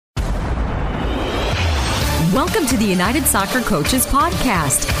Welcome to the United Soccer Coaches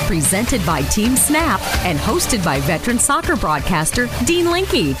Podcast, presented by Team Snap and hosted by veteran soccer broadcaster Dean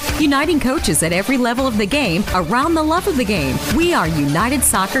Linke, uniting coaches at every level of the game around the love of the game. We are United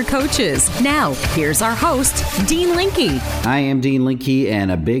Soccer Coaches. Now, here's our host, Dean Linke. I am Dean Linke, and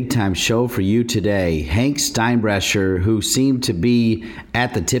a big-time show for you today. Hank Steinbrecher, who seemed to be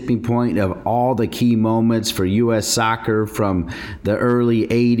at the tipping point of all the key moments for U.S. soccer from the early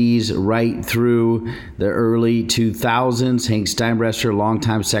 80s right through the early 2000s. Hank Steinbrecher,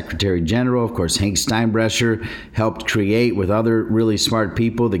 longtime Secretary General. Of course, Hank Steinbrecher helped create, with other really smart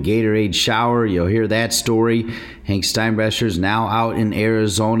people, the Gatorade shower. You'll hear that story. Hank Steinbrecher is now out in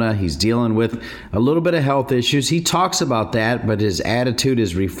Arizona. He's dealing with a little bit of health issues. He talks about that, but his attitude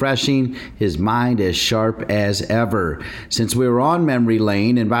is refreshing, his mind as sharp as ever. Since we were on memory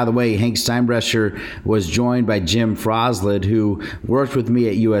lane, and by the way, Hank Steinbrecher was joined by Jim Froslid, who worked with me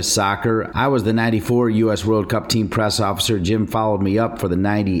at U.S. Soccer. I was the 94 U.S. World Cup team press officer. Jim followed me up for the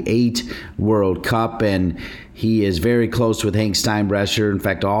 98 World Cup, and he is very close with Hank Steinbrecher. In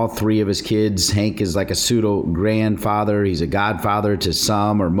fact, all three of his kids, Hank is like a pseudo-grandfather. He's a godfather to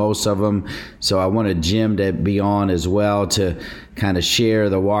some or most of them. So I wanted Jim to be on as well to kind of share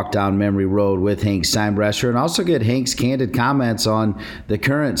the walk down memory road with Hank Steinbrecher and also get Hank's candid comments on the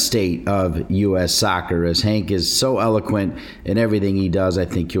current state of U.S. soccer. As Hank is so eloquent in everything he does, I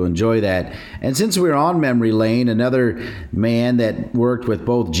think you'll enjoy that. And since we're on memory lane, another man that worked with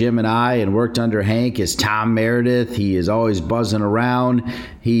both Jim and I and worked under Hank is Tom Meredith. He is always buzzing around.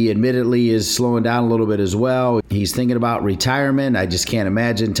 He admittedly is slowing down a little bit as well. He's thinking about retirement. I just can't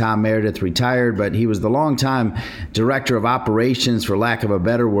imagine Tom Meredith retired, but he was the longtime director of operations, for lack of a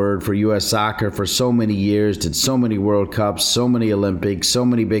better word, for U.S. soccer for so many years, did so many World Cups, so many Olympics, so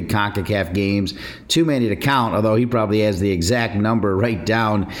many big CONCACAF games, too many to count, although he probably has the exact number right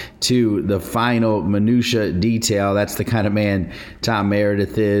down to the final minutia detail. That's the kind of man Tom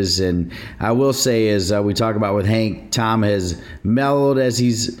Meredith is. And I will say, as we talk about with Hank, Tom has mellowed as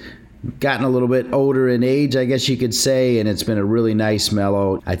he's gotten a little bit older in age, I guess you could say, and it's been a really nice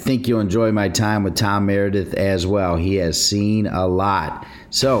mellow. I think you'll enjoy my time with Tom Meredith as well. He has seen a lot.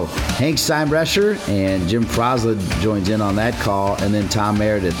 So, Hank Steinbrecher and Jim Froslid joins in on that call, and then Tom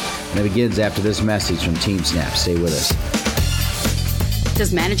Meredith. And it begins after this message from Team Snap. Stay with us.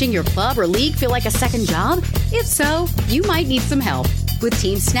 Does managing your club or league feel like a second job? If so, you might need some help. With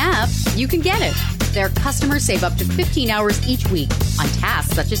Team Snap, you can get it. Their customers save up to 15 hours each week on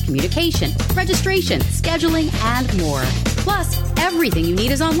tasks such as communication, registration, scheduling, and more. Plus, everything you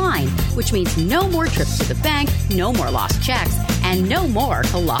need is online, which means no more trips to the bank, no more lost checks, and no more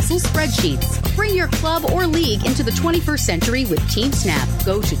colossal spreadsheets. Bring your club or league into the 21st century with Team Snap.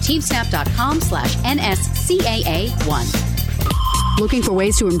 Go to teamsnap.com/NSCAA1. Looking for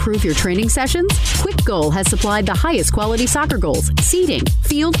ways to improve your training sessions? Quick Goal has supplied the highest quality soccer goals, seating,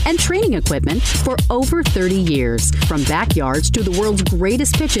 field, and training equipment for over 30 years. From backyards to the world's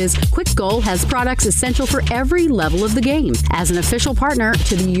greatest pitches, Quick Goal has products essential for every level of the game. As an official partner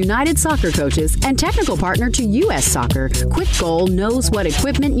to the United Soccer Coaches and technical partner to U.S. Soccer, Quick Goal knows what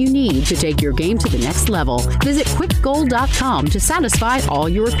equipment you need to take your game to the next level. Visit quickgoal.com to satisfy all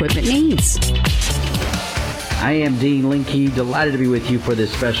your equipment needs. I am Dean Linke, delighted to be with you for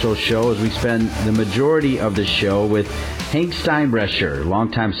this special show as we spend the majority of the show with Hank Steinbrecher,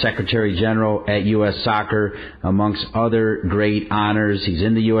 longtime Secretary General at U.S. Soccer, amongst other great honors. He's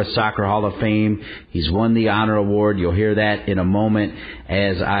in the U.S. Soccer Hall of Fame. He's won the Honor Award. You'll hear that in a moment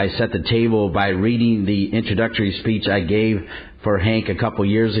as I set the table by reading the introductory speech I gave for Hank a couple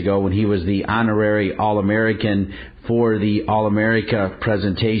years ago when he was the honorary All-American for the All-America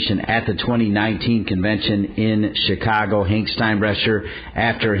presentation at the 2019 convention in Chicago. Hank Steinbrecher.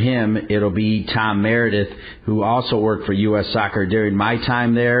 After him, it'll be Tom Meredith, who also worked for U.S. Soccer during my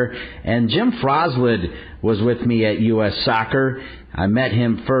time there. And Jim Froslid was with me at U.S. Soccer. I met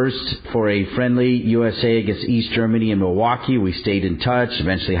him first for a friendly USA against East Germany in Milwaukee. We stayed in touch,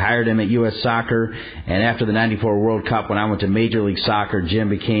 eventually hired him at U.S. Soccer. And after the 94 World Cup, when I went to Major League Soccer, Jim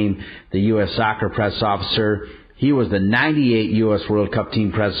became the U.S. Soccer press officer. He was the 98 U.S. World Cup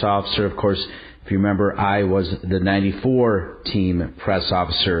team press officer. Of course, if you remember, I was the 94 team press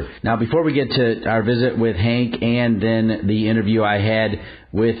officer. Now, before we get to our visit with Hank and then the interview I had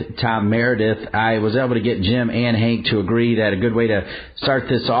with Tom Meredith. I was able to get Jim and Hank to agree that a good way to start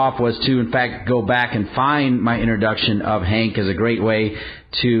this off was to, in fact, go back and find my introduction of Hank as a great way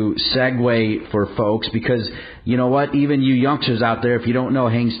to segue for folks, because you know what, even you youngsters out there, if you don't know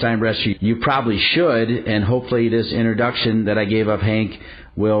Hank Steinbrecher, you probably should, and hopefully this introduction that I gave of Hank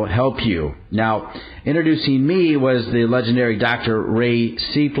will help you. Now, introducing me was the legendary Dr. Ray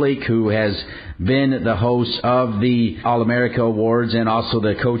Seefleek, who has been the host of the All-America Awards and also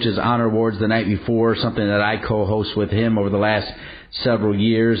the Coaches Honor Awards the night before, something that I co-host with him over the last several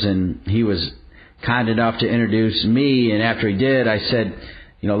years, and he was kind enough to introduce me, and after he did, I said,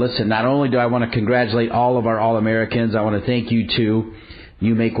 listen, not only do I want to congratulate all of our All-Americans, I want to thank you too.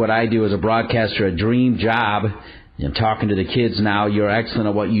 You make what I do as a broadcaster a dream job. I'm talking to the kids now. You're excellent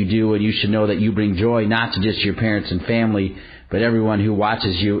at what you do, and you should know that you bring joy not to just your parents and family, but everyone who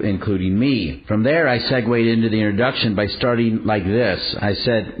watches you, including me. From there, I segued into the introduction by starting like this. I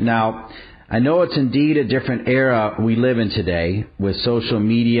said, now, I know it's indeed a different era we live in today with social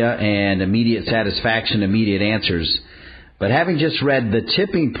media and immediate satisfaction, immediate answers. But having just read The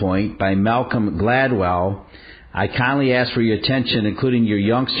Tipping Point by Malcolm Gladwell, I kindly ask for your attention, including your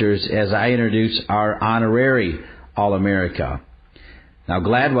youngsters, as I introduce our honorary All-America. Now,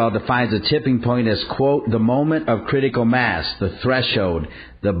 Gladwell defines a tipping point as, quote, the moment of critical mass, the threshold,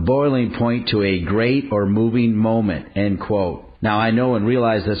 the boiling point to a great or moving moment, end quote. Now, I know and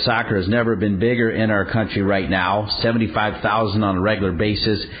realize that soccer has never been bigger in our country right now. 75,000 on a regular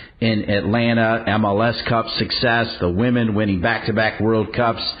basis in Atlanta, MLS Cup success, the women winning back-to-back World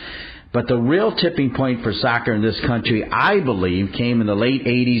Cups. But the real tipping point for soccer in this country, I believe, came in the late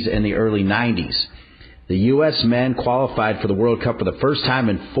 80s and the early 90s. The U.S. men qualified for the World Cup for the first time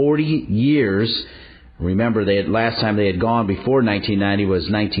in 40 years. Remember, last time they had gone before 1990 was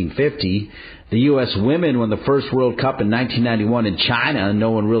 1950. The U.S. women won the first World Cup in 1991 in China, and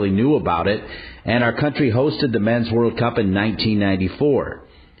no one really knew about it. And our country hosted the Men's World Cup in 1994.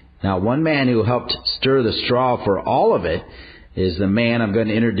 Now, one man who helped stir the straw for all of it is the man I'm going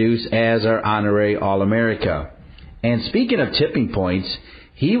to introduce as our honorary All-America. And speaking of tipping points,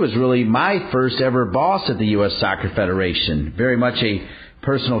 he was really my first ever boss at the U.S. Soccer Federation. Very much a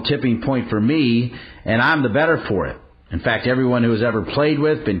personal tipping point for me, and I'm the better for it. In fact, everyone who has ever played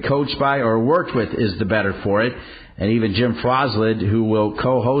with, been coached by, or worked with is the better for it. And even Jim Froslid, who will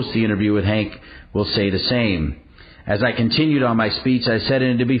co-host the interview with Hank, will say the same. As I continued on my speech, I said,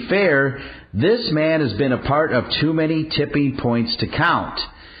 and to be fair, this man has been a part of too many tipping points to count.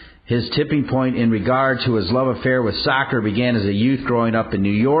 His tipping point in regard to his love affair with soccer began as a youth growing up in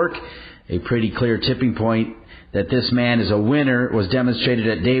New York. A pretty clear tipping point that this man is a winner was demonstrated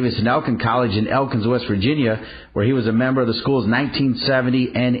at Davis and Elkin College in Elkins, West Virginia, where he was a member of the school's 1970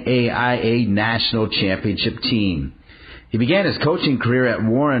 NAIA National Championship team. He began his coaching career at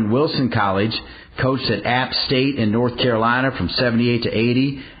Warren Wilson College, coached at App State in North Carolina from 78 to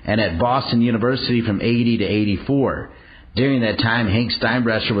 80, and at Boston University from 80 to 84. During that time, Hank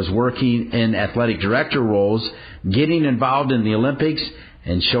Steinbrecher was working in athletic director roles, getting involved in the Olympics,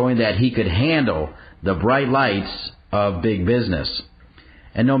 and showing that he could handle the bright lights of big business.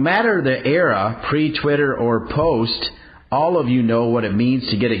 And no matter the era, pre-Twitter or post, all of you know what it means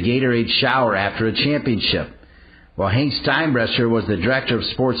to get a Gatorade shower after a championship. Well, Hank Steinbrecher was the director of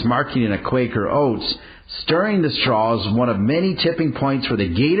sports marketing at Quaker Oats, stirring the straws, one of many tipping points for the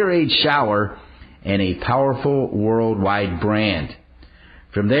Gatorade shower and a powerful worldwide brand.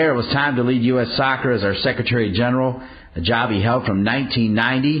 From there, it was time to lead U.S. Soccer as our Secretary General, a job he held from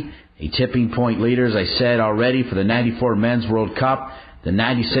 1990, a tipping point leader, as I said already, for the 94 Men's World Cup, the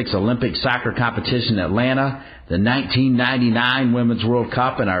 96 Olympic soccer competition in Atlanta, the 1999 Women's World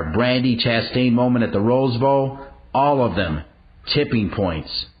Cup, and our Brandi Chastain moment at the Rose Bowl, all of them tipping points.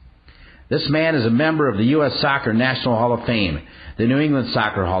 This man is a member of the U.S. Soccer National Hall of Fame, the New England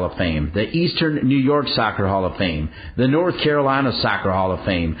Soccer Hall of Fame, the Eastern New York Soccer Hall of Fame, the North Carolina Soccer Hall of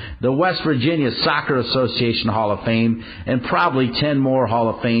Fame, the West Virginia Soccer Association Hall of Fame, and probably 10 more Hall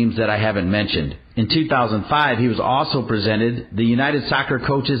of Fames that I haven't mentioned. In 2005, he was also presented the United Soccer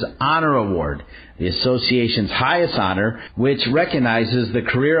Coaches Honor Award, the association's highest honor, which recognizes the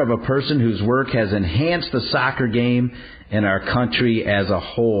career of a person whose work has enhanced the soccer game in our country as a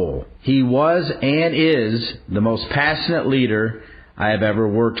whole. He was and is the most passionate leader I have ever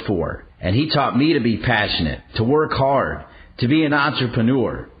worked for. And he taught me to be passionate, to work hard, to be an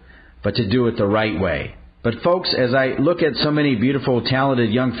entrepreneur, but to do it the right way. But folks, as I look at so many beautiful,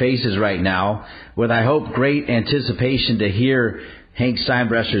 talented young faces right now, with I hope great anticipation to hear Hank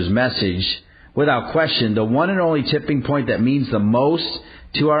Steinbrecher's message, without question, the one and only tipping point that means the most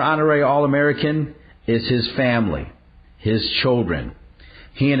to our honorary All-American is his family, his children.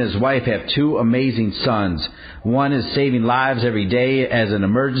 He and his wife have two amazing sons. One is saving lives every day as an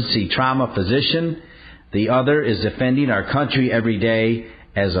emergency trauma physician. The other is defending our country every day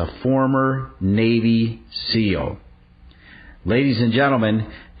as a former Navy SEAL. Ladies and gentlemen,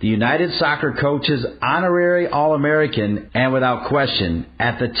 the United Soccer Coaches Honorary All-American, and without question,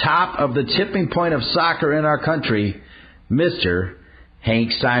 at the top of the tipping point of soccer in our country, Mr.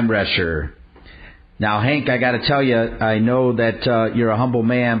 Hank Steinbrecher. Now, Hank, I got to tell you, I know that you're a humble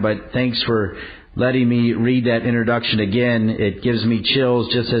man, but thanks for letting me read that introduction again. It gives me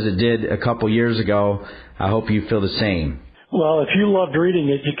chills just as it did a couple years ago. I hope you feel the same. Well, if you loved reading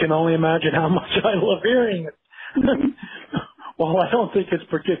it, you can only imagine how much I love hearing it. While I don't think it's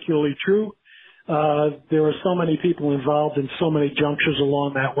particularly true, there were so many people involved in so many junctures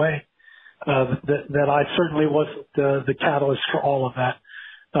along that way that I certainly wasn't the catalyst for all of that.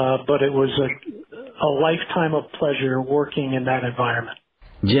 But it was a lifetime of pleasure working in that environment.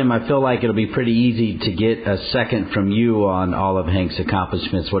 Jim, I feel like it'll be pretty easy to get a second from you on all of Hank's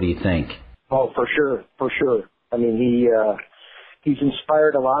accomplishments. What do you think? Oh, for sure. I mean, he's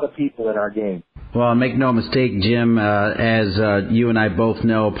inspired a lot of people in our game. Well, make no mistake, Jim, as you and I both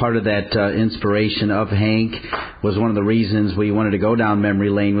know, part of that inspiration of Hank was one of the reasons we wanted to go down memory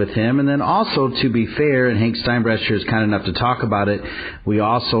lane with him. And then also, to be fair, and Hank Steinbrecher is kind enough to talk about it, we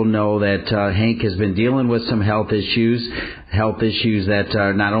also know that Hank has been dealing with some health issues that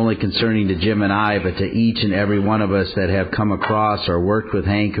are not only concerning to Jim and I, but to each and every one of us that have come across or worked with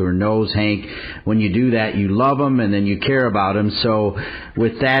Hank or knows Hank. When you do that, you love him and then you care about him. So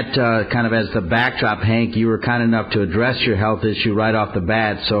with that kind of as the backdrop, Hank, you were kind enough to address your health issue right off the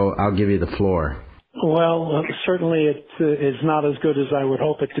bat, so I'll give you the floor. Well, certainly it is not as good as I would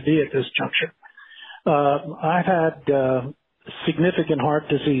hope it to be at this juncture. I've had significant heart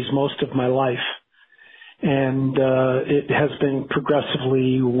disease most of my life. And it has been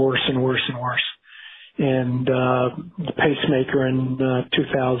progressively worse and worse and worse. And the pacemaker in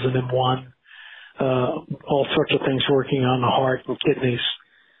 2001, all sorts of things working on the heart and kidneys.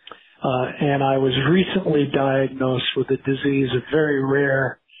 And I was recently diagnosed with a disease, a very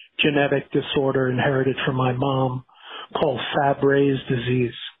rare genetic disorder inherited from my mom called Fabry's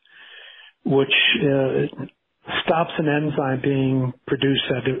disease, which stops an enzyme being produced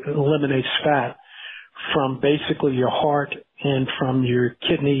that eliminates fat from basically your heart and from your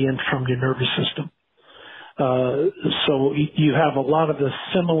kidney and from your nervous system. So you have a lot of the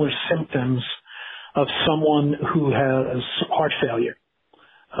similar symptoms of someone who has heart failure.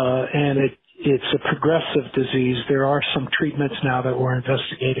 And it's a progressive disease. There are some treatments now that we're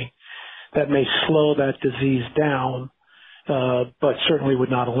investigating that may slow that disease down, but certainly would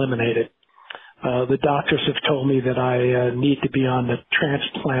not eliminate it. The doctors have told me that I need to be on the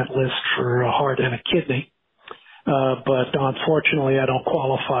transplant list for a heart and a kidney. But unfortunately, I don't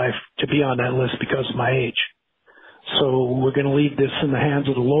qualify to be on that list because of my age. So we're going to leave this in the hands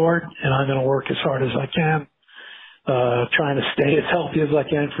of the Lord, and I'm going to work as hard as I can, trying to stay as healthy as I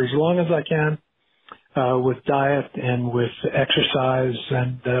can for as long as I can, with diet and with exercise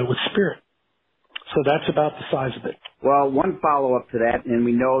and with spirit. So that's about the size of it. Well, one follow-up to that, and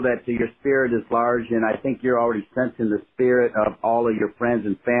we know that your spirit is large, and I think you're already sensing the spirit of all of your friends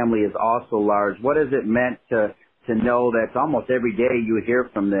and family is also large. What has it meant to know that almost every day you hear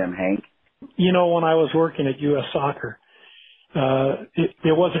from them, Hank? You know, when I was working at U.S. Soccer,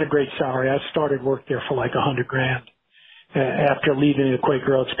 it wasn't a great salary. I started work there for like $100,000 after leaving the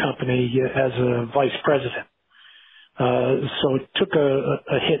Quaker Oats Company as a vice president. So it took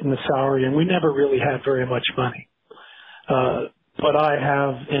a hit in the salary, and we never really had very much money. But I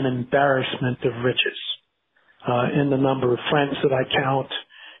have an embarrassment of riches in the number of friends that I count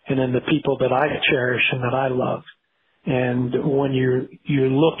and in the people that I cherish and that I love. And when you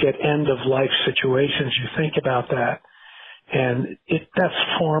look at end-of-life situations, you think about that, and that's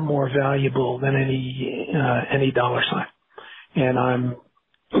far more valuable than any dollar sign. And I'm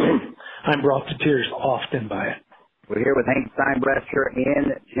brought to tears often by it. We're here with Hank Steinbrecher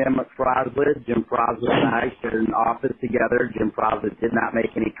and Jim Frozlet. Jim Frozlet and I shared an office together. Jim Frozlet did not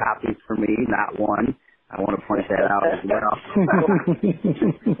make any copies for me, not one. I want to point that out as well.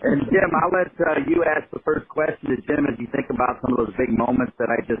 And Jim, I'll let you ask the first question to Jim as you think about some of those big moments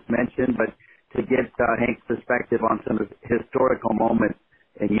that I just mentioned, but to get Hank's perspective on some of the historical moments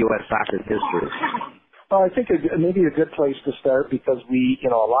in U.S. soccer's history. Well, I think maybe a good place to start because a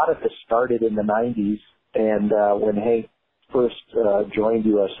lot of this started in the 90s. And when Hank first joined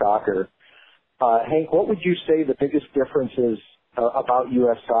U.S. Soccer, Hank, what would you say the biggest differences about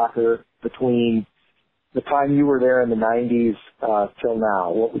U.S. Soccer between the time you were there in the 90s till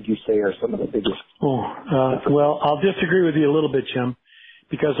now? What would you say are some of the biggest? Well, I'll disagree with you a little bit, Jim,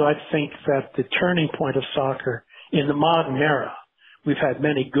 because I think that the turning point of soccer in the modern era, we've had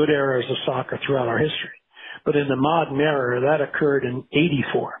many good eras of soccer throughout our history, but in the modern era, that occurred in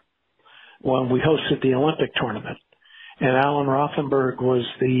 '84 when we hosted the Olympic tournament. And Alan Rothenberg was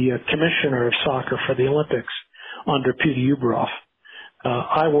the commissioner of soccer for the Olympics under Peter Ueberhoff.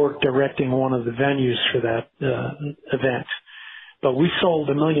 I worked directing one of the venues for that event. But we sold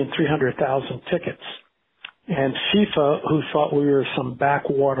 1,300,000 tickets. And FIFA, who thought we were some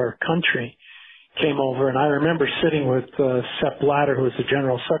backwater country, came over. And I remember sitting with Sepp Blatter, who was the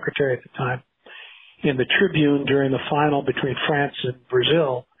general secretary at the time, in the tribune during the final between France and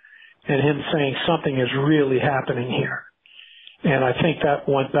Brazil, and him saying something is really happening here. And I think that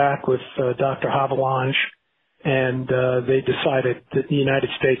went back with Dr. Havelange, and they decided that the United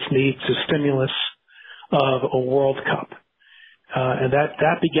States needs a stimulus of a World Cup. And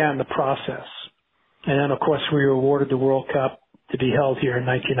that began the process. And then, of course, we were awarded the World Cup to be held here in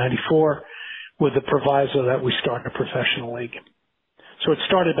 1994 with the proviso that we start a professional league. So it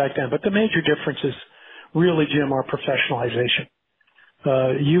started back then. But the major difference is really, Jim, our professionalization.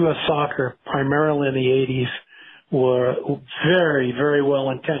 U.S. soccer, primarily in the 80s, were very, very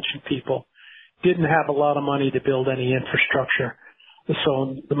well-intentioned people, didn't have a lot of money to build any infrastructure.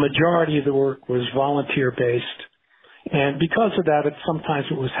 So the majority of the work was volunteer-based. And because of that, sometimes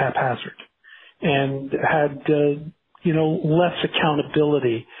it was haphazard and had, less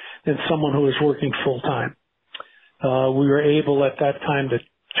accountability than someone who was working full-time. We were able at that time to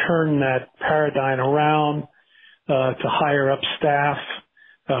turn that paradigm around, to hire up staff,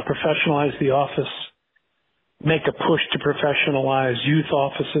 professionalize the office, make a push to professionalize youth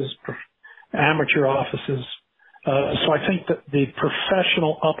offices, amateur offices. So I think that the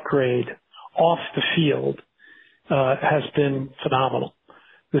professional upgrade off the field has been phenomenal.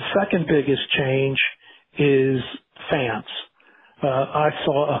 The second biggest change is fans. I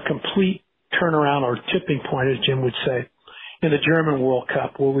saw a complete turnaround or tipping point, as Jim would say, in the German World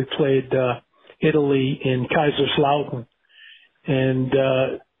Cup where we played Italy in Kaiserslautern. And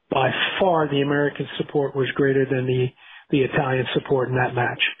by far the American support was greater than the Italian support in that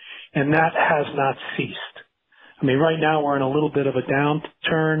match. And that has not ceased. I mean, right now we're in a little bit of a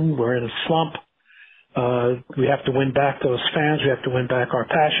downturn. We're in a slump. We have to win back those fans. We have to win back our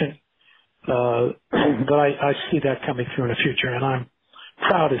passion. But I see that coming through in the future, and I'm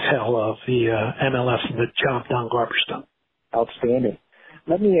proud as hell of the MLS and the job Don Garber's done. Outstanding.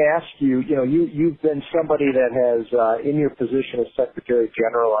 Let me ask you, you've been somebody that has, in your position as Secretary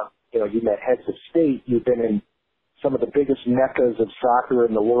General, you met heads of state, you've been in some of the biggest meccas of soccer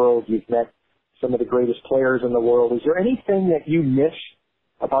in the world, you've met some of the greatest players in the world. Is there anything that you miss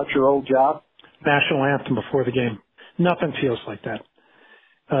about your old job? National anthem before the game. Nothing feels like that.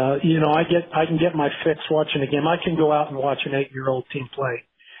 I can get my fix watching a game. I can go out and watch an 8-year-old team play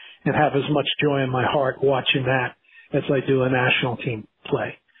and have as much joy in my heart watching that as I do a national team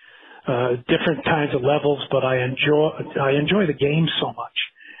play. Different kinds of levels, but I enjoy the game so much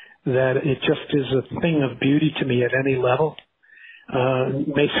that it just is a thing of beauty to me at any level. It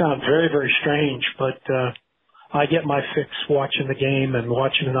may sound very, very strange, but I get my fix watching the game and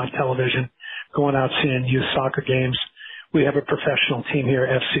watching it on television, going out seeing youth soccer games. We have a professional team here,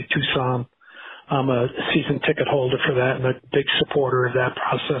 FC Tucson. I'm a season ticket holder for that and a big supporter of that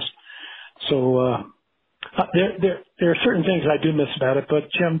process. So there are certain things I do miss about it, but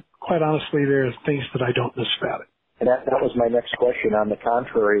Jim, quite honestly, there are things that I don't miss about it. And that was my next question. On the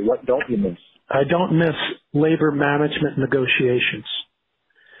contrary, what don't you miss? I don't miss labor management negotiations.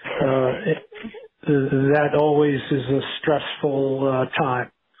 That always is a stressful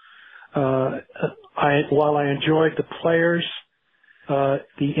time. While I enjoyed the players,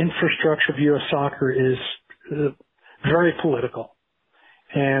 the infrastructure of U.S. soccer is very political.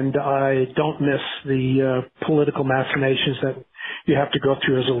 And I don't miss the political machinations that you have to go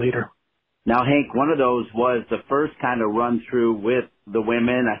through as a leader. Now, Hank, one of those was the first kind of run through with the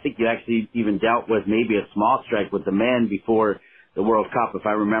women. I think you actually even dealt with maybe a small strike with the men before the World Cup, if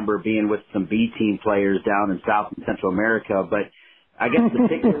I remember being with some B team players down in South and Central America. But I guess the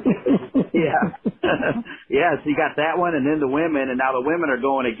picture, yeah, so you got that one and then the women, and now the women are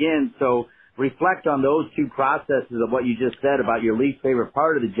going again. So reflect on those two processes of what you just said about your least favorite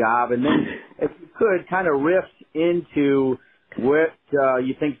part of the job, and then if you could kind of riff into what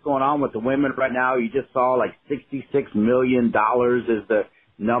you think's going on with the women right now. You just saw like $66 million is the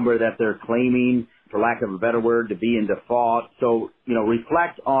number that they're claiming, for lack of a better word, to be in default. So,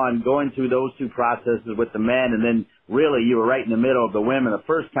 reflect on going through those two processes with the men, and then really you were right in the middle of the women the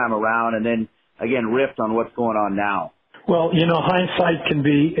first time around, and then again riffed on what's going on now. Well, hindsight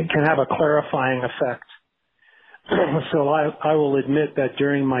can have a clarifying effect. So I will admit that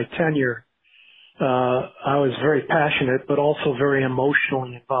during my tenure, I was very passionate, but also very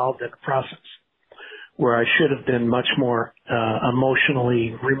emotionally involved in the process, where I should have been much more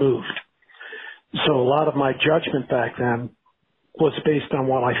emotionally removed. So a lot of my judgment back then was based on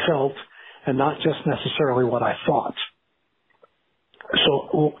what I felt and not just necessarily what I thought.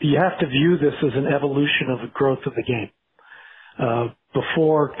 So you have to view this as an evolution of the growth of the game.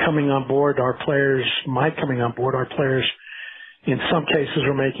 Before coming on board, my coming on board, our players in some cases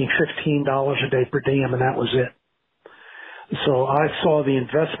were making $15 a day per diem, and that was it. So I saw the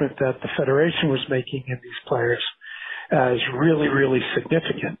investment that the Federation was making in these players as really, really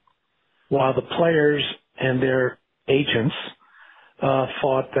significant, while the players and their agents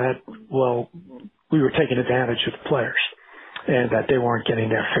thought that, well, we were taking advantage of the players and that they weren't getting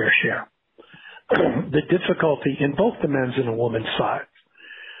their fair share. The difficulty in both the men's and the women's side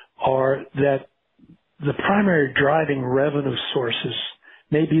are that the primary driving revenue sources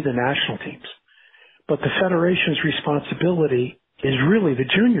may be the national teams, but the Federation's responsibility is really the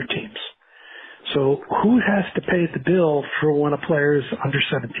junior teams. So who has to pay the bill for when a player is under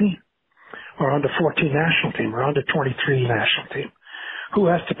 17 or under 14 national team or under 23 national team? Who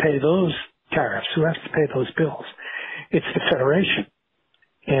has to pay those tariffs? Who has to pay those bills? It's the Federation.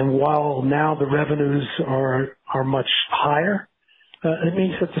 And while now the revenues are much higher, it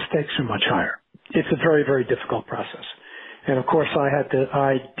means that the stakes are much higher. It's a very, very difficult process. And of course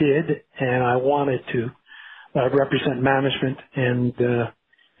I did, and I wanted to represent management and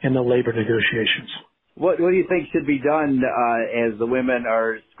in the labor negotiations. What do you think should be done as the women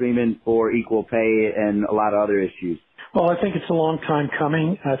are screaming for equal pay and a lot of other issues? Well, I think it's a long time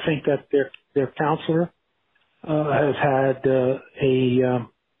coming. I think that their counselor has had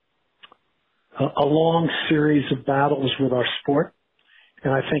a long series of battles with our sport,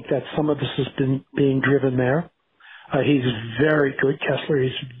 and I think that some of this has been being driven there. He's very good, Kessler.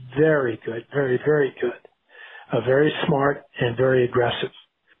 He's very good, very, very good, very smart and very aggressive.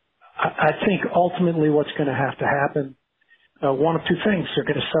 I think ultimately what's going to have to happen, one of two things. They're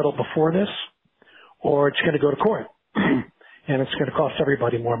going to settle before this, or it's going to go to court, and it's going to cost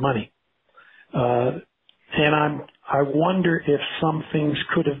everybody more money. And I wonder if some things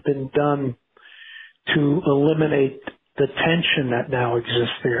could have been done to eliminate the tension that now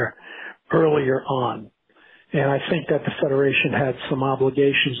exists there earlier on. And I think that the Federation had some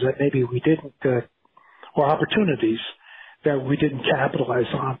obligations that maybe we didn't, or opportunities that we didn't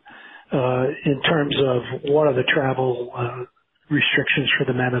capitalize on, in terms of what are the travel restrictions for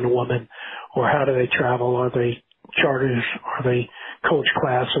the men and the women, or how do they travel? Are they charters? Are they coach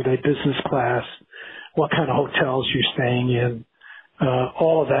class? Are they business class? What kind of hotels you're staying in?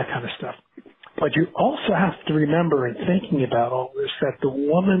 All of that kind of stuff. But you also have to remember in thinking about all this that the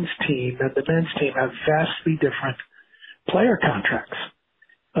women's team and the men's team have vastly different player contracts.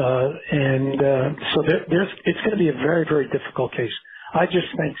 So it's going to be a very, very difficult case. I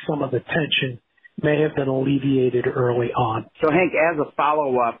just think some of the tension may have been alleviated early on. So, Hank, as a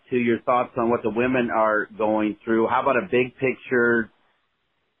follow-up to your thoughts on what the women are going through, how about a big picture,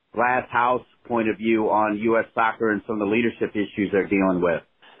 glass house point of view on U.S. soccer and some of the leadership issues they're dealing with?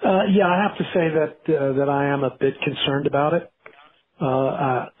 Yeah, I have to say that I am a bit concerned about it.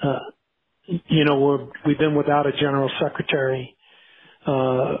 We've been without a general secretary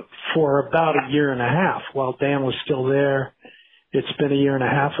for about a year and a half. While Dan was still there, it's been a year and a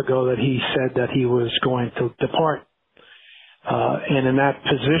half ago that he said that he was going to depart. And in that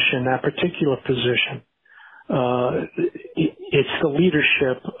position, that particular position, it's the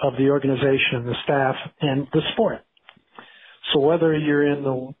leadership of the organization and the staff and the sport. So whether you're in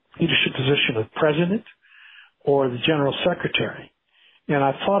the leadership position of president or the general secretary, and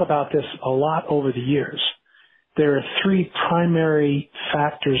I've thought about this a lot over the years, there are three primary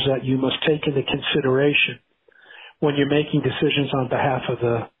factors that you must take into consideration when you're making decisions on behalf of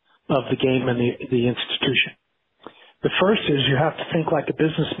the game and the institution. The first is you have to think like a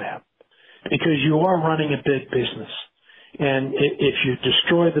businessman, because you are running a big business. And if you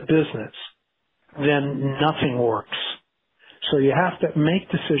destroy the business, then nothing works. So you have to make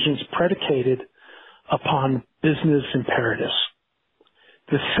decisions predicated upon business imperatives.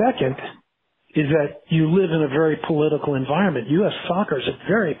 The second is that you live in a very political environment. U.S. Soccer is a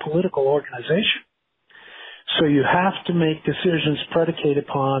very political organization. So you have to make decisions predicated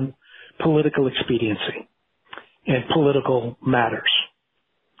upon political expediency and political matters.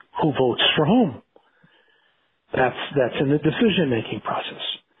 Who votes for whom? That's in the decision-making process.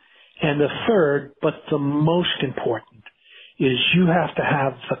 And the third, but the most important, is you have to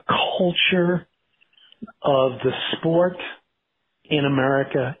have the culture of the sport in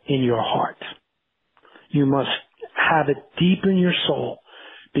America in your heart. You must have it deep in your soul,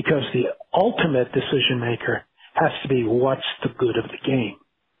 because the ultimate decision maker has to be what's the good of the game.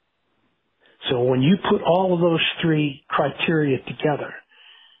 So when you put all of those three criteria together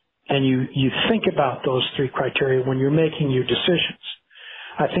and you think about those three criteria when you're making your decisions,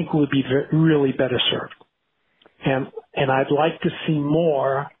 I think we'll be really better served. And I'd like to see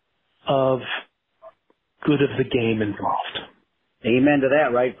more of good of the game involved. Amen to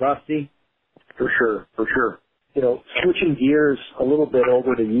that, right, Frosty? For sure. You know, switching gears a little bit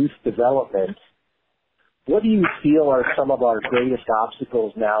over to youth development, what do you feel are some of our greatest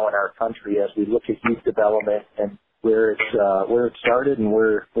obstacles now in our country as we look at youth development and where it started and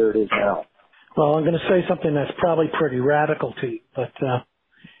where it is now? Well, I'm going to say something that's probably pretty radical to you, but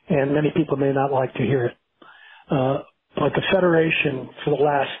and many people may not like to hear it. But the Federation for the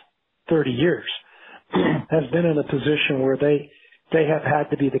last 30 years has been in a position where they have had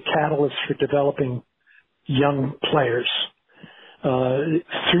to be the catalyst for developing young players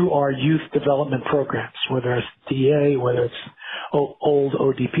through our youth development programs, whether it's DA, whether it's old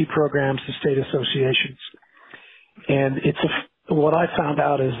ODP programs, the state associations. And what I found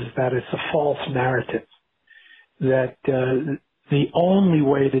out is that it's a false narrative that the only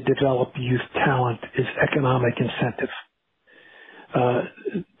way to develop youth talent is economic incentive.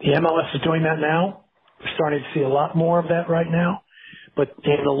 The MLS is doing that now. We're starting to see a lot more of that right now. But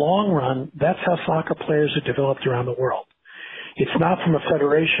in the long run, that's how soccer players are developed around the world. It's not from a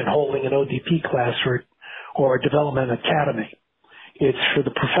federation holding an ODP class or a development academy. It's for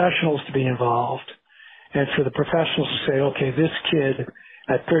the professionals to be involved and for the professionals to say, okay, this kid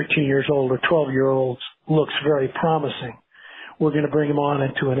at 13 years old or 12-year-olds looks very promising. We're going to bring him on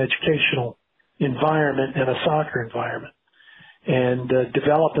into an educational environment and a soccer environment and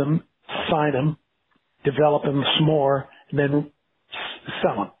develop him, sign him, develop him some more, and then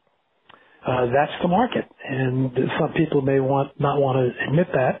sell him. That's the market, and some people may not want to admit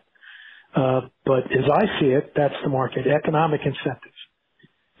that, but as I see it, that's the market. Economic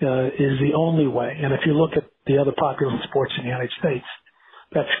incentive is the only way, and if you look at the other popular sports in the United States,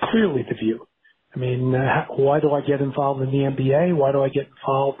 that's clearly the view. I mean, why do I get involved in the NBA? Why do I get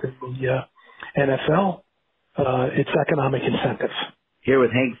involved in the NFL? It's economic incentive. Here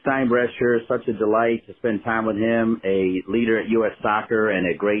with Hank Steinbrecher, such a delight to spend time with him, a leader at U.S. Soccer and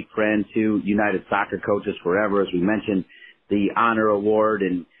a great friend to United Soccer Coaches Forever, as we mentioned, the Honor Award.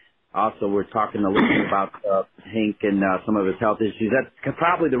 And also we're talking a little bit about Hank and some of his health issues. That's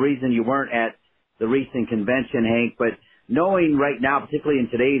probably the reason you weren't at the recent convention, Hank. But knowing right now, particularly in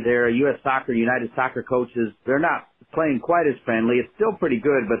today's era, U.S. Soccer, United Soccer Coaches, they're not playing quite as friendly. It's still pretty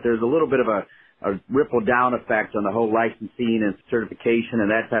good, but there's a little bit of a ripple down effect on the whole licensing and certification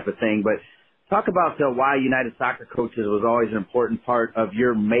and that type of thing. But talk about why United Soccer Coaches was always an important part of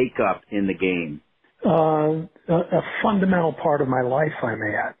your makeup in the game. A fundamental part of my life, I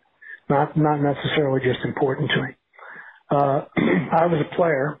may add. Not necessarily just important to me. I was a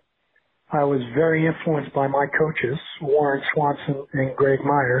player. I was very influenced by my coaches, Warren Swanson and Greg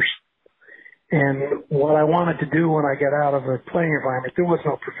Myers. And what I wanted to do when I got out of the playing environment, there was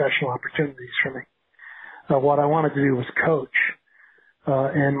no professional opportunities for me. What I wanted to do was coach.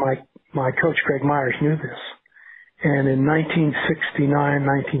 And my coach, Greg Myers, knew this. And in 1969,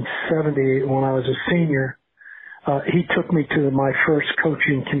 1970, when I was a senior, he took me to my first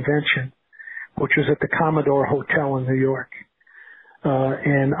coaching convention, which was at the Commodore Hotel in New York.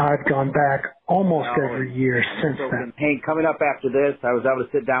 And I've gone back almost every year since then. Hank, coming up after this, I was able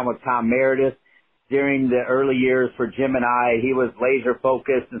to sit down with Tom Meredith. During the early years for Jim and I, he was laser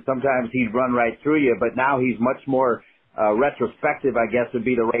focused, and sometimes he'd run right through you, but now he's much more retrospective, I guess would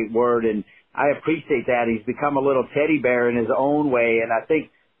be the right word, and I appreciate that. He's become a little teddy bear in his own way, and I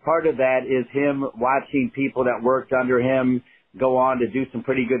think part of that is him watching people that worked under him go on to do some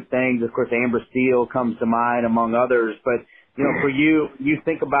pretty good things. Of course, Amber Steele comes to mind, among others, but you know, for you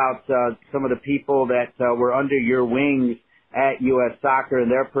think about some of the people that were under your wings at U.S. Soccer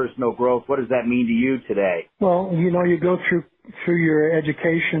and their personal growth. What does that mean to you today? Well, you know, you go through your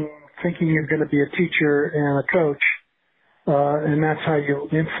education thinking you're going to be a teacher and a coach, and that's how you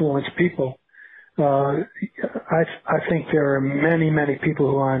influence people. I think there are many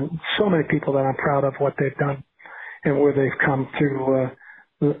people so many people that I'm proud of what they've done and where they've come through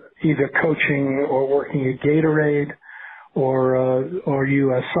either coaching or working at Gatorade or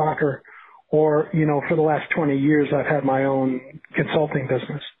U.S. Soccer. Or, you know, for the last 20 years, I've had my own consulting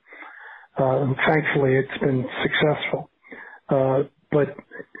business. And thankfully, it's been successful. But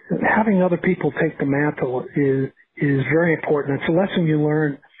having other people take the mantle is very important. It's a lesson you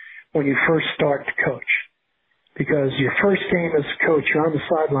learn when you first start to coach. Because your first game as a coach, you're on the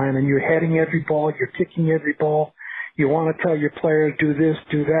sideline and you're heading every ball, you're kicking every ball, You want to tell your players, do this,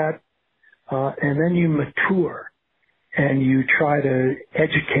 do that, and then you mature and you try to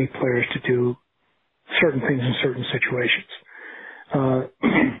educate players to do certain things in certain situations.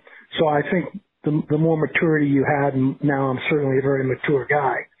 So I think the more maturity you had, and now I'm certainly a very mature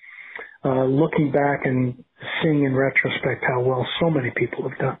guy, looking back and seeing in retrospect how well so many people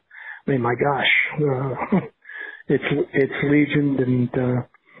have done. I mean, my gosh, it's legioned, and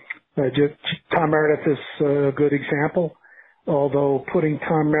Tom Meredith is a good example, although putting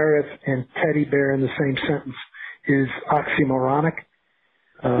Tom Meredith and teddy bear in the same sentence is oxymoronic.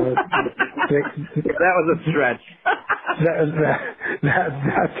 That was a stretch.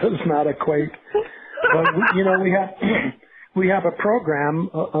 that does not equate. But we have a program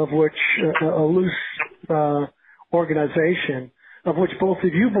of which a loose organization of which both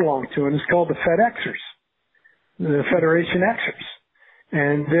of you belong to, and it's called the FedExers, the Federation Xers,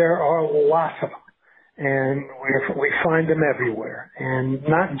 and there are lots of them, and we find them everywhere, and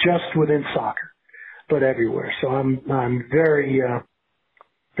not just within soccer, but everywhere. So I'm very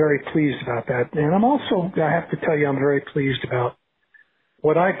very pleased about that. And I'm also, I have to tell you, I'm very pleased about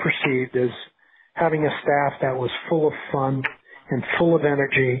what I perceived as having a staff that was full of fun and full of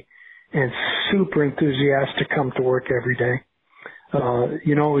energy and super enthusiastic to come to work every day.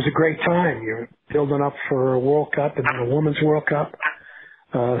 It was a great time. You're building up for a World Cup and then a Women's World Cup.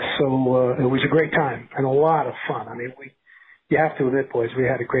 So it was a great time and a lot of fun. I mean, you have to admit, boys, we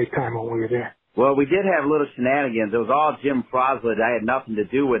had a great time when we were there. Well, we did have little shenanigans. It was all Jim Froslet. I had nothing to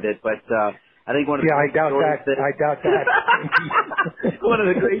do with it, but I think one of the I doubt that. One of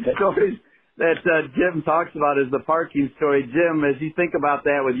the great stories that Jim talks about is the parking story. Jim, as you think about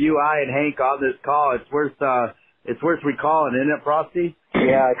that with you, I, and Hank on this call, it's worth recalling, isn't it, Frosty?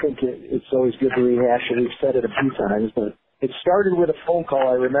 Yeah, I think it's always good to rehash it. We've said it a few times, but it started with a phone call.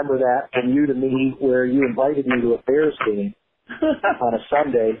 I remember that from you to me, where you invited me to a Bears game on a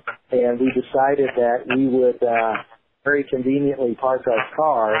Sunday, and we decided that we would very conveniently park our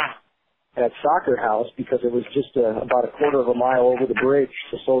car at Soccer House because it was just about a quarter of a mile over the bridge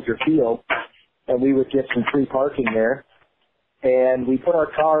to Soldier Field, and we would get some free parking there. And we put our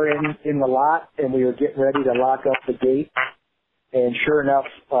car in the lot, and we were getting ready to lock up the gate. And sure enough,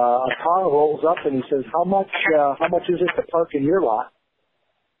 a car rolls up, and he says, "How much is it to park in your lot?"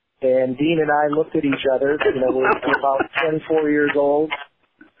 And Dean and I looked at each other. We're about 24 years old.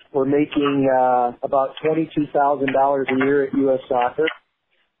 We're making about $22,000 a year at U.S. Soccer.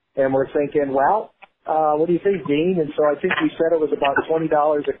 And we're thinking, well, what do you think, Dean? And so I think we said it was about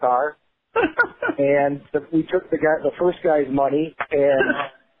 $20 a car. And we took the first guy's money, and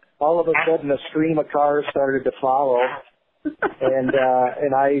all of a sudden a stream of cars started to follow. And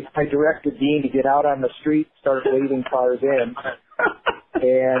I directed Dean to get out on the street, start waving cars in.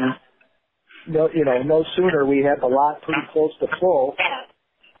 And no sooner we had the lot pretty close to full,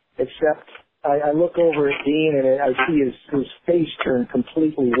 except I look over at Dean and I see his face turn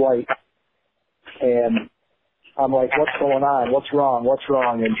completely white. And I'm like, what's going on? What's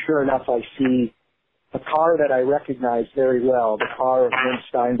wrong? And sure enough, I see a car that I recognize very well, the car of Vince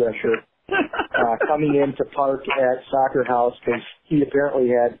Steinbrecher, coming in to park at Soccer House because he apparently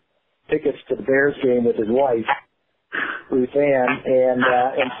had tickets to the Bears game with his wife, Ruth Ann. And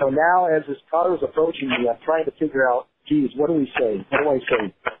so now as his car is approaching me, I'm trying to figure out, geez, what do we say? What do I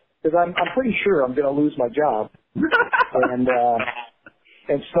say? Because I'm pretty sure I'm going to lose my job.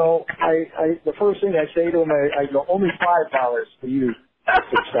 And so the first thing I say to him, I go, only $5 for you,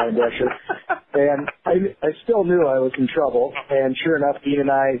 Mr. Steinbrecher. And I still knew I was in trouble. And sure enough, Dean and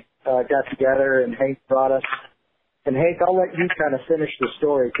I got together, and Hank brought us. And Hank, I'll let you kind of finish the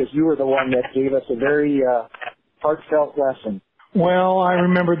story because you were the one that gave us a very heartfelt lesson. Well, I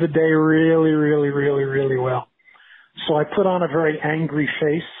remember the day really, really, really, really well. So I put on a very angry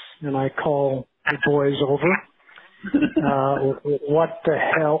face, and I call the boys over. What the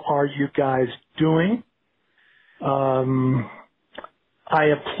hell are you guys doing? I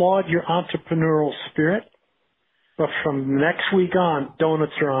applaud your entrepreneurial spirit, but from next week on,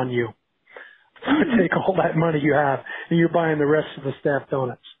 donuts are on you. Take all that money you have, and you're buying the rest of the staff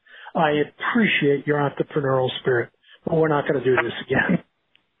donuts. I appreciate your entrepreneurial spirit, but we're not going to do this again.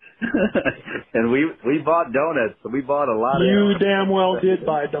 And we bought donuts. So we bought a lot of. You damn well did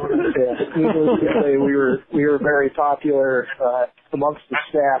buy donuts. Yeah, we were very popular amongst the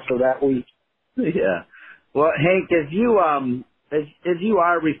staff for that week. Yeah. Well, Hank, as you are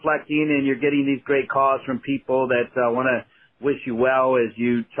reflecting and you're getting these great calls from people that want to wish you well as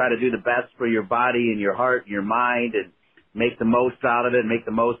you try to do the best for your body and your heart and your mind and make the most out of it, make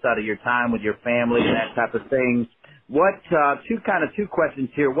the most out of your time with your family and that type of thing. What two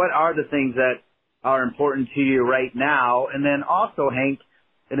questions here. What are the things that are important to you right now? And then also, Hank,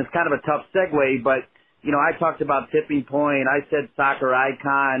 and it's kind of a tough segue, but, I talked about tipping point. I said soccer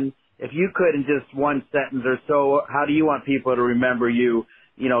icon. If you could, in just one sentence or so, how do you want people to remember you,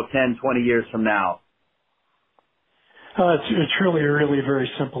 10, 20 years from now? It's really very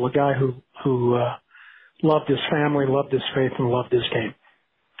simple. A guy who loved his family, loved his faith, and loved his game.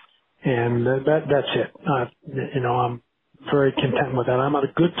 And that's it. I'm very content with that. I'm at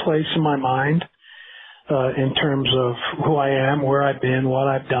a good place in my mind in terms of who I am, where I've been, what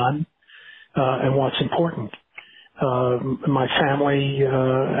I've done, and what's important. My family,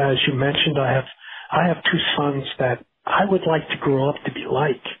 as you mentioned, I have two sons that I would like to grow up to be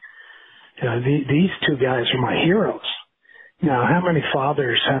like. These two guys are my heroes. Now, how many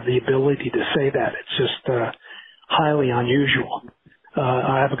fathers have the ability to say that? It's just highly unusual.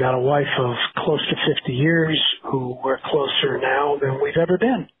 I've got a wife of close to 50 years who we're closer now than we've ever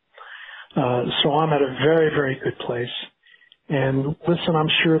been. So I'm at a very, very good place. And listen, I'm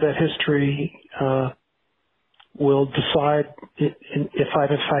sure that history will decide if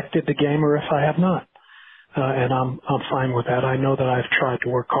I've affected the game or if I have not. And I'm fine with that. I know that I've tried to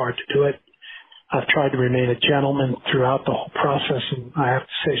work hard to do it. I've tried to remain a gentleman throughout the whole process, and I have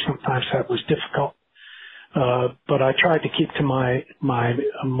to say sometimes that was difficult. But I tried to keep to my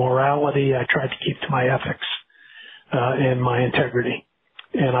morality. I tried to keep to my ethics and my integrity,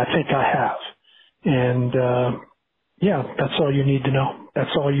 and I think I have. And that's all you need to know.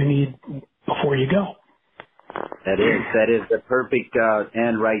 That's all you need before you go. That is the perfect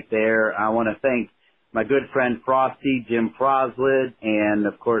end right there. I want to thank my good friend Frosty, Jim Froslid, and,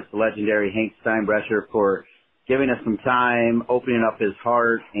 of course, the legendary Hank Steinbrecher for giving us some time, opening up his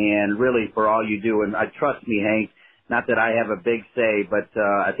heart, and really for all you do. And trust me, Hank, not that I have a big say, but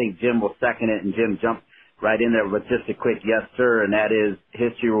I think Jim will second it, and Jim jumped right in there with just a quick yes, sir, and that is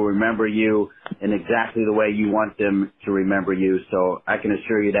history will remember you in exactly the way you want them to remember you. So I can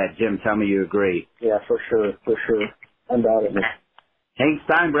assure you that. Jim, tell me you agree. Yeah, for sure. Undoubtedly. Hank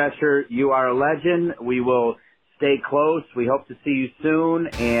Steinbrecher, you are a legend. We will stay close. We hope to see you soon,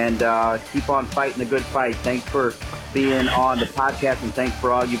 and keep on fighting the good fight. Thanks for being on the podcast, and thanks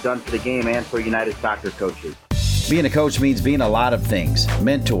for all you've done for the game and for United Soccer Coaches. Being a coach means being a lot of things.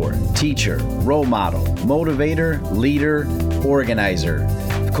 Mentor, teacher, role model, motivator, leader, organizer.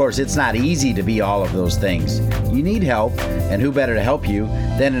 Of course, it's not easy to be all of those things. You need help, and who better to help you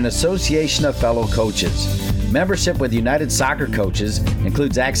than an association of fellow coaches. Membership with United Soccer Coaches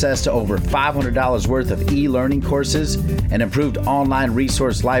includes access to over $500 worth of e-learning courses, an improved online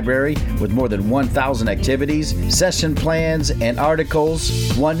resource library with more than 1,000 activities, session plans and articles,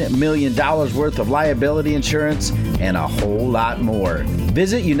 $1 million worth of liability insurance, and a whole lot more.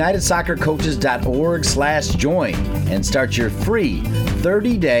 Visit UnitedSoccerCoaches.org/join and start your free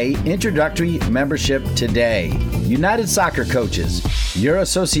 30-day introductory membership today. United Soccer Coaches, your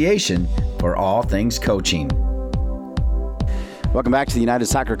association for all things coaching. Welcome back to the United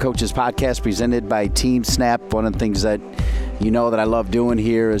Soccer Coaches podcast presented by Team Snap. One of the things that that I love doing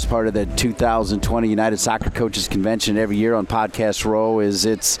here as part of the 2020 United Soccer Coaches Convention every year on Podcast Row is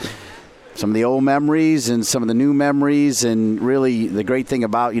it's some of the old memories and some of the new memories, and really the great thing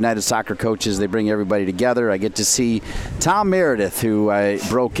about United Soccer Coaches, they bring everybody together. I get to see Tom Meredith, who I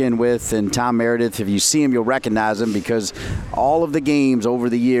broke in with, and Tom Meredith, if you see him, you'll recognize him because all of the games over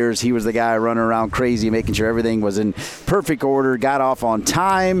the years, he was the guy running around crazy, making sure everything was in perfect order, got off on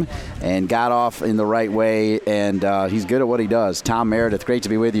time, and got off in the right way, and he's good at what he does. Tom Meredith, great to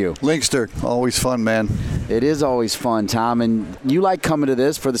be with you. Linkster, always fun, man. It is always fun, Tom, and you like coming to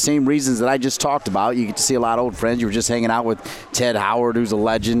this for the same reasons that I just talked about. You get to see a lot of old friends. You were just hanging out with Ted Howard, who's a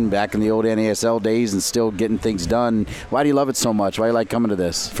legend back in the old NASL days and still getting things done. Why do you love it so much? Why do you like coming to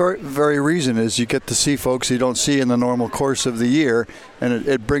this? Very reason is you get to see folks you don't see in the normal course of the year, and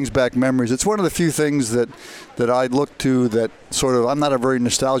it brings back memories. It's one of the few things that I look to that sort of, I'm not a very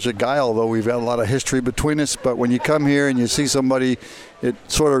nostalgic guy, although we've had a lot of history between us, but when you come here and you see somebody, it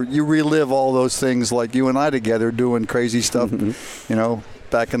sort of, you relive all those things like you and I together doing crazy stuff,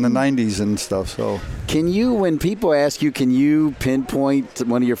 back in the 90s and stuff. So can you, when people ask you, can you pinpoint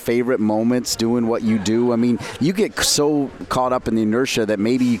one of your favorite moments doing what you do? I mean, you get so caught up in the inertia that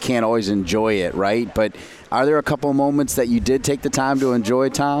maybe you can't always enjoy it, right? But are there a couple of moments that you did take the time to enjoy,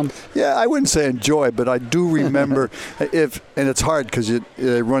 Tom? Yeah, I wouldn't say enjoy, but I do remember and it's hard because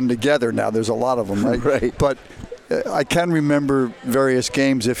they run together now. There's a lot of them, right? Right. But I can remember various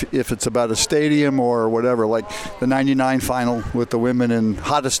games if it's about a stadium or whatever, like the 99 final with the women, and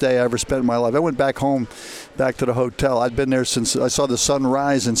hottest day I ever spent in my life. I went back home, back to the hotel. I'd been there since I saw the sun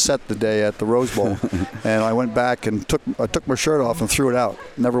rise and set the day at the Rose Bowl. And I went back and took my shirt off and threw it out.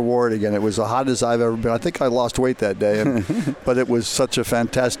 Never wore it again. It was the hottest I've ever been. I think I lost weight that day, but it was such a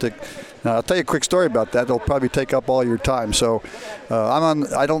fantastic. Now, I'll tell you a quick story about that. It'll probably take up all your time. So,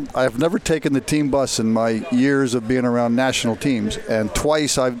 I've never taken the team bus in my years of being around national teams, and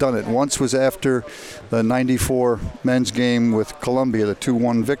twice I've done it. Once was after the '94 men's game with Columbia, the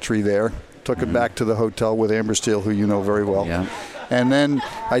 2-1 victory there. Took it back to the hotel with Amber Steele, who you know very well. Yeah. And then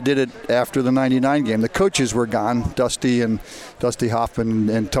I did it after the '99 game. The coaches were gone, Dusty Hoffman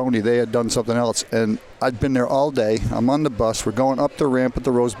and Tony. They had done something else. And I'd been there all day. I'm on the bus. We're going up the ramp at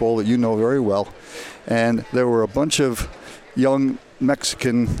the Rose Bowl that you know very well. And there were a bunch of young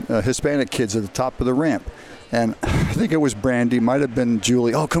Mexican, Hispanic kids at the top of the ramp. And I think it was Brandy, might have been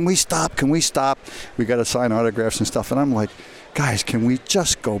Julie. Oh, can we stop? Can we stop? We got to sign autographs and stuff. And I'm like, guys, can we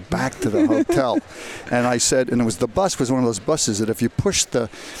just go back to the hotel? And I said, and the bus was one of those buses that if you push the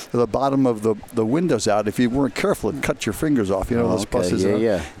bottom of the windows out, if you weren't careful, it'd cut your fingers off. You know, those buses.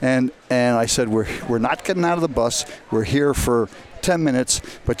 Yeah. And I said, we're not getting out of the bus. We're here for 10 minutes,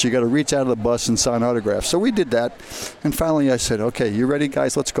 but you got to reach out of the bus and sign autographs. So we did that. And finally I said, okay, you ready,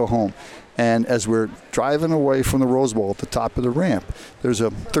 guys? Let's go home. And as we're driving away from the Rose Bowl at the top of the ramp, there's a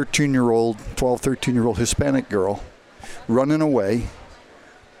 13-year-old Hispanic girl running away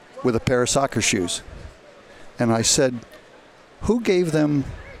with a pair of soccer shoes. And I said, who gave them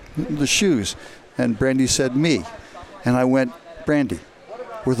the shoes? And Brandy said, me. And I went, Brandy,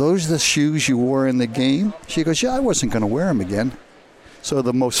 were those the shoes you wore in the game? She goes, yeah, I wasn't going to wear them again. So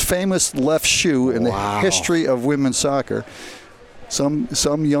the most famous left shoe in the history of women's soccer,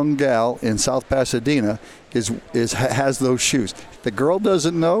 some young gal in South Pasadena has those shoes. The girl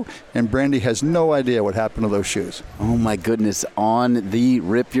doesn't know, and Brandy has no idea what happened to those shoes. Oh my goodness! On the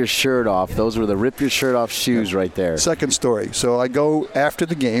rip your shirt off. Those were the rip your shirt off shoes right there. Second story. So I go after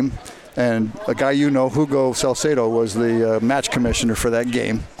the game, and a guy you know, Hugo Salcedo, was the match commissioner for that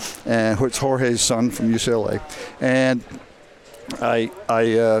game, and it's Jorge's son from UCLA, and I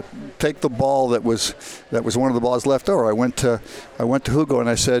take the ball that was one of the balls left over. I went to Hugo and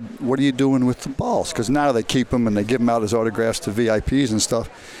I said, "What are you doing with the balls?" Because now they keep them and they give them out as autographs to VIPs and stuff.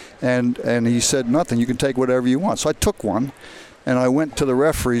 And he said, "Nothing. You can take whatever you want." So I took one, and I went to the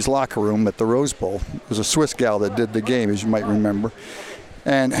referee's locker room at the Rose Bowl. It was a Swiss gal that did the game, as you might remember.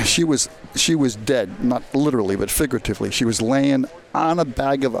 And she was dead, not literally, but figuratively. She was laying on a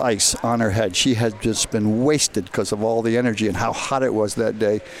bag of ice on her head. She had just been wasted because of all the energy and how hot it was that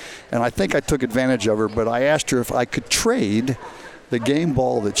day. And I think I took advantage of her, but I asked her if I could trade the game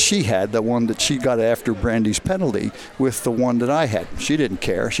ball that she had, the one that she got after Brandy's penalty, with the one that I had. She didn't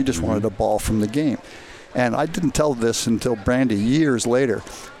care. She just wanted a ball from the game. And I didn't tell this until Brandy, years later,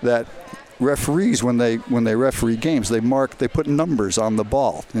 that referees, when they referee games, they put numbers on the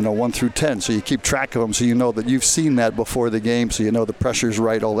ball, 1 through 10, so you keep track of them, so you know that you've seen that before the game, so you know the pressure's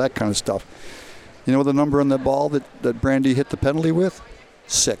right, all that kind of stuff. You know the number on the ball that Brandy hit the penalty with?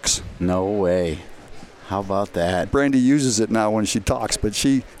 6. No way. How about that? Brandy uses it now when she talks, but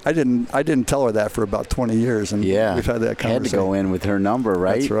I didn't tell her that for about 20 years, and we've had that conversation. Had to go in with her number,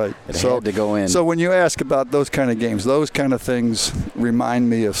 right? That's right. It had to go in. So when you ask about those kind of games, those kind of things remind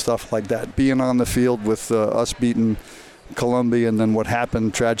me of stuff like that. Being on the field with us beating Columbia, and then what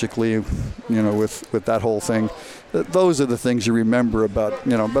happened tragically, with that whole thing. Those are the things you remember about,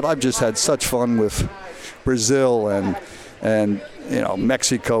 But I've just had such fun with Brazil and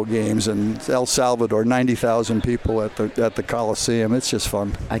Mexico games and El Salvador, 90,000 people at the Coliseum. It's just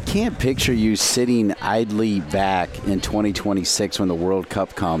fun. I can't picture you sitting idly back in 2026 when the World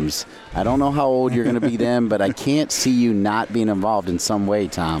Cup comes. I don't know how old you're going to be then, but I can't see you not being involved in some way,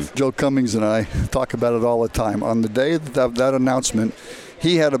 Tom. Joe Cummings and I talk about it all the time. On the day of that announcement,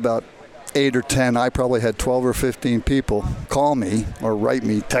 he had about 8 or 10, I probably had 12 or 15 people call me or write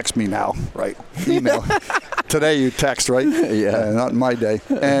me, text me now, right? Email. Today you text, right? Yeah. Not in my day.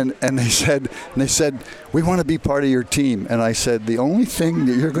 And they said, we want to be part of your team. And I said, the only thing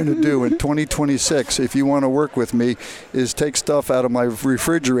that you're going to do in 2026, if you want to work with me, is take stuff out of my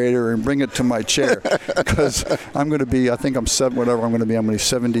refrigerator and bring it to my chair. Because I'm going to be, I think I'm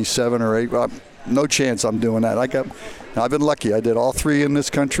 77 or 8. No chance I'm doing that. I've been lucky. I did all 3 in this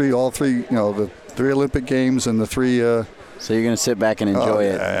country, all 3, the 3 Olympic Games and the 3 So you're going to sit back and enjoy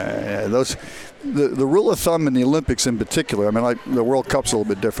it. Yeah, the rule of thumb in the Olympics in particular, I mean, the World Cup's a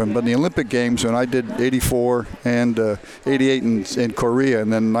little bit different, but in the Olympic Games, when I did 84 and 88 in Korea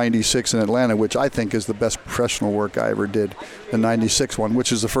and then 96 in Atlanta, which I think is the best professional work I ever did, the 96 one,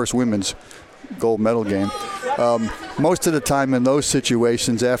 which is the first women's gold medal game. Most of the time in those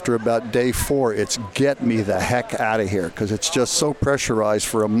situations, after about day 4, it's get me the heck out of here, because it's just so pressurized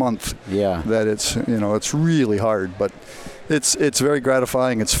for a month that it's really hard. But it's very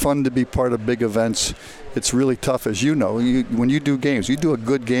gratifying. It's fun to be part of big events. It's really tough, as you know. When you do games, you do a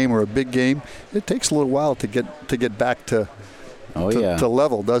good game or a big game, it takes a little while to get back to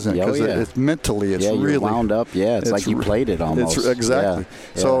level, doesn't it? Because it's mentally, it's really wound up. Yeah, it's like you played it almost. Exactly.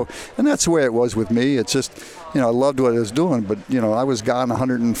 Yeah. So, and that's the way it was with me. It's just, I loved what I was doing, but I was gone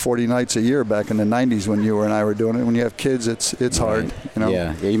 140 nights a year back in the 90s when you and I were doing it. When you have kids, it's hard.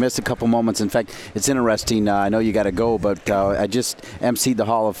 Yeah, you missed a couple moments. In fact, it's interesting. I know you got to go, but I just emceed the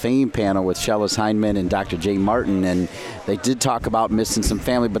Hall of Fame panel with Shellis Heineman and Dr. Jay Martin, and they did talk about missing some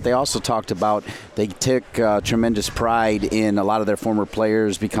family, but they also talked about they took tremendous pride in a lot of their former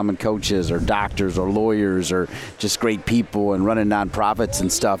players becoming coaches or doctors or lawyers or just great people and running nonprofits and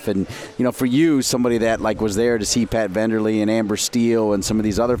stuff. And for you, somebody that was there to see Pat Venderly and Amber Steele and some of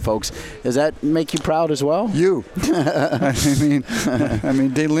these other folks, does that make you proud as well? You. I mean,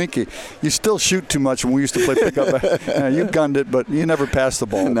 Dean Linke, you still shoot too much. When we used to play pickup, you gunned it, but you never passed the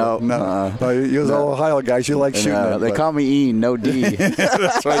ball. No. You all Ohio guys, you like shooting it. They call me Ian, no D.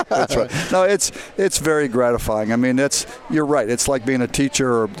 That's right. No, it's very gratifying. I mean, you're right. It's like being a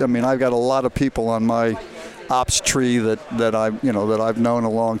teacher. I've got a lot of people on my ops tree that I've known a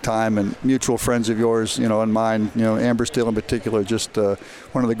long time, and mutual friends of yours, and mine. Amber Steele in particular, just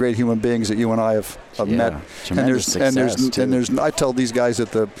one of the great human beings that you and I have met. And there's I tell these guys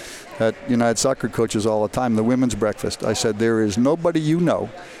at United Soccer Coaches all the time, the women's breakfast. I said there is nobody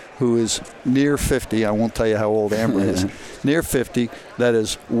who is near 50. I won't tell you how old Amber is. Near 50 that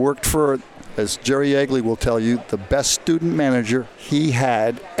has worked for, as Jerry Yeagley will tell you, the best student manager he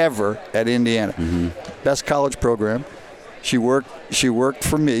had ever at Indiana. Mm-hmm. Best college program. She worked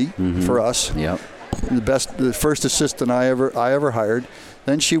for me, for us. Yep. The first assistant I ever hired.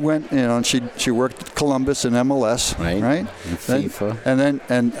 Then she went, and she worked at Columbus in MLS, right? And FIFA.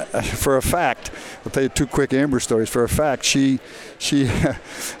 And for a fact, I'll tell you 2 quick Amber stories. For a fact, she did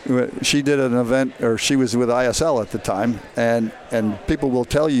an event, or she was with ISL at the time, and people will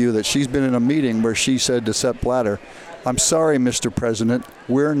tell you that she's been in a meeting where she said to Sepp Blatter, "I'm sorry, Mr. President,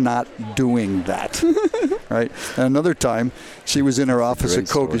 we're not doing that." Right? And another time, she was in her office at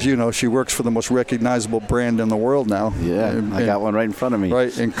Coke. As you know, she works for the most recognizable brand in the world now. Yeah, I got one right in front of me.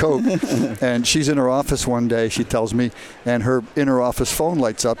 Right, in Coke. And she's in her office one day, she tells me, and her inner office phone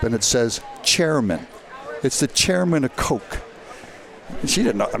lights up, and it says, "Chairman." It's the chairman of Coke. She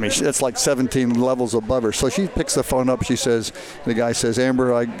didn't know. It's like 17 levels above her. So she picks the phone up. The guy says,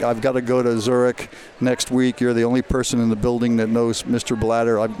 "Amber, I've got to go to Zurich next week. You're the only person in the building that knows Mr.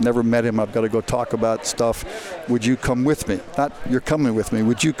 Blatter. I've never met him. I've got to go talk about stuff. Would you come with me?" Not, "You're coming with me.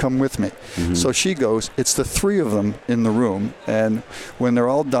 Would you come with me?" Mm-hmm. So she goes. It's the 3 of them in the room. And when they're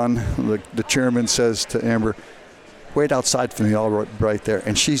all done, the chairman says to Amber, "Wait outside for me, all right there."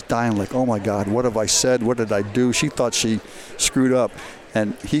 And she's dying like, "Oh my God, what have I said? What did I do?" She thought she screwed up.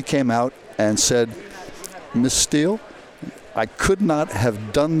 And he came out and said, "Miss Steele, I could not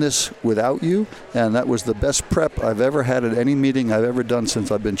have done this without you, and that was the best prep I've ever had at any meeting I've ever done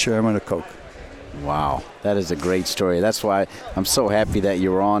since I've been chairman of Coke." Wow, that is a great story. That's why I'm so happy that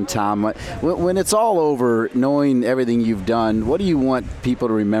you were on, Tom. When it's all over, knowing everything you've done, what do you want people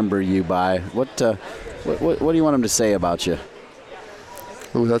to remember you by? What do you want them to say about you?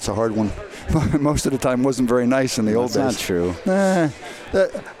 Oh, that's a hard one. Most of the time wasn't very nice in the old days. That's not true.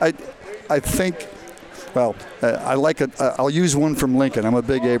 I think, well, I like it. I'll use one from Lincoln. I'm a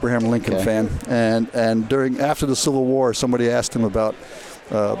big Abraham Lincoln fan. And after the Civil War, somebody asked him about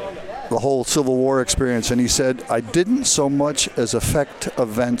the whole Civil War experience, and he said, "I didn't so much as affect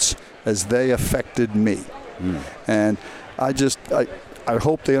events as they affected me." And I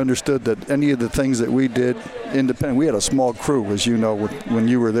hope they understood that any of the things that we did independent, we had a small crew, as you know, when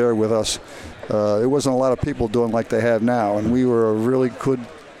you were there with us. There wasn't a lot of people doing like they have now, and we were a really good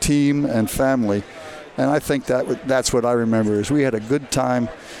team and family. And I think that's what I remember, is we had a good time.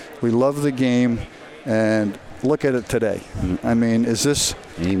 We loved the game, and look at it today. I mean, is this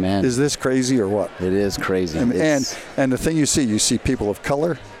crazy or what? It is crazy. And the thing you see people of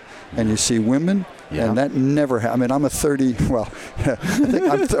color, and you see women, Yeah. And that never happened. I mean, I'm a 30, well, I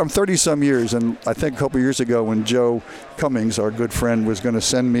think I'm 30 some years, and I think a couple years ago when Joe Cummings, our good friend, was going to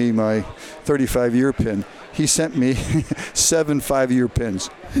send me my 35-year pin, he sent me 7 5-year pins.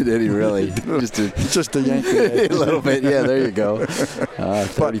 Did he really? just a Yankee. A little bit, yeah. There you go.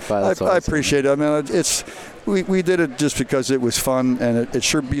 35. I appreciate it. I mean, we did it just because it was fun, and it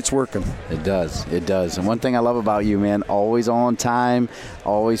sure beats working. It does. It does. And one thing I love about you, man, always on time,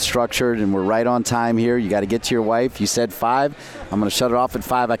 always structured, and we're right on time here. You got to get to your wife. You said 5. I'm going to shut it off at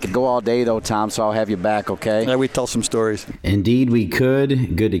 5. I could go all day, though, Tom, so I'll have you back, okay? Yeah, we tell some stories. Indeed, we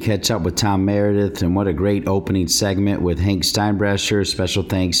could. Good to catch up with Tom Meredith, and what a great opening segment with Hank Steinbrecher. Special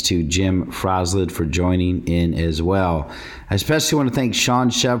thanks to Jim Frozlid for joining in as well. I especially want to thank Sean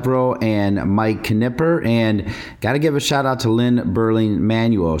Chevrolet and Mike Knipper, and got to give a shout out to Lynn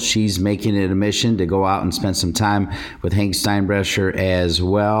Burling-Manuel. She's making it a mission to go out and spend some time with Hank Steinbrecher as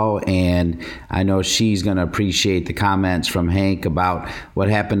well, and I know she's going to appreciate the comments from Hank about what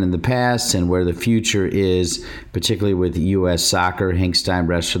happened in the past and where the future is, particularly with U.S. Soccer. Hank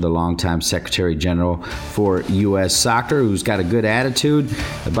Steinbrecher, the longtime Secretary General for U.S. Soccer, who's got a good attitude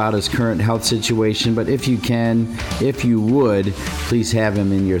about his current health situation, but if you would, please have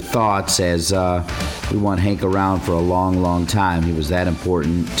him in your thoughts, as we want Hank around for a long, long time. He was that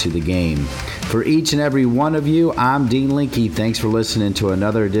important to the game. For each and every one of you, I'm Dean Linke. Thanks for listening to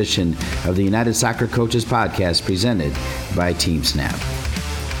another edition of the United Soccer Coaches Podcast presented by Team Snap.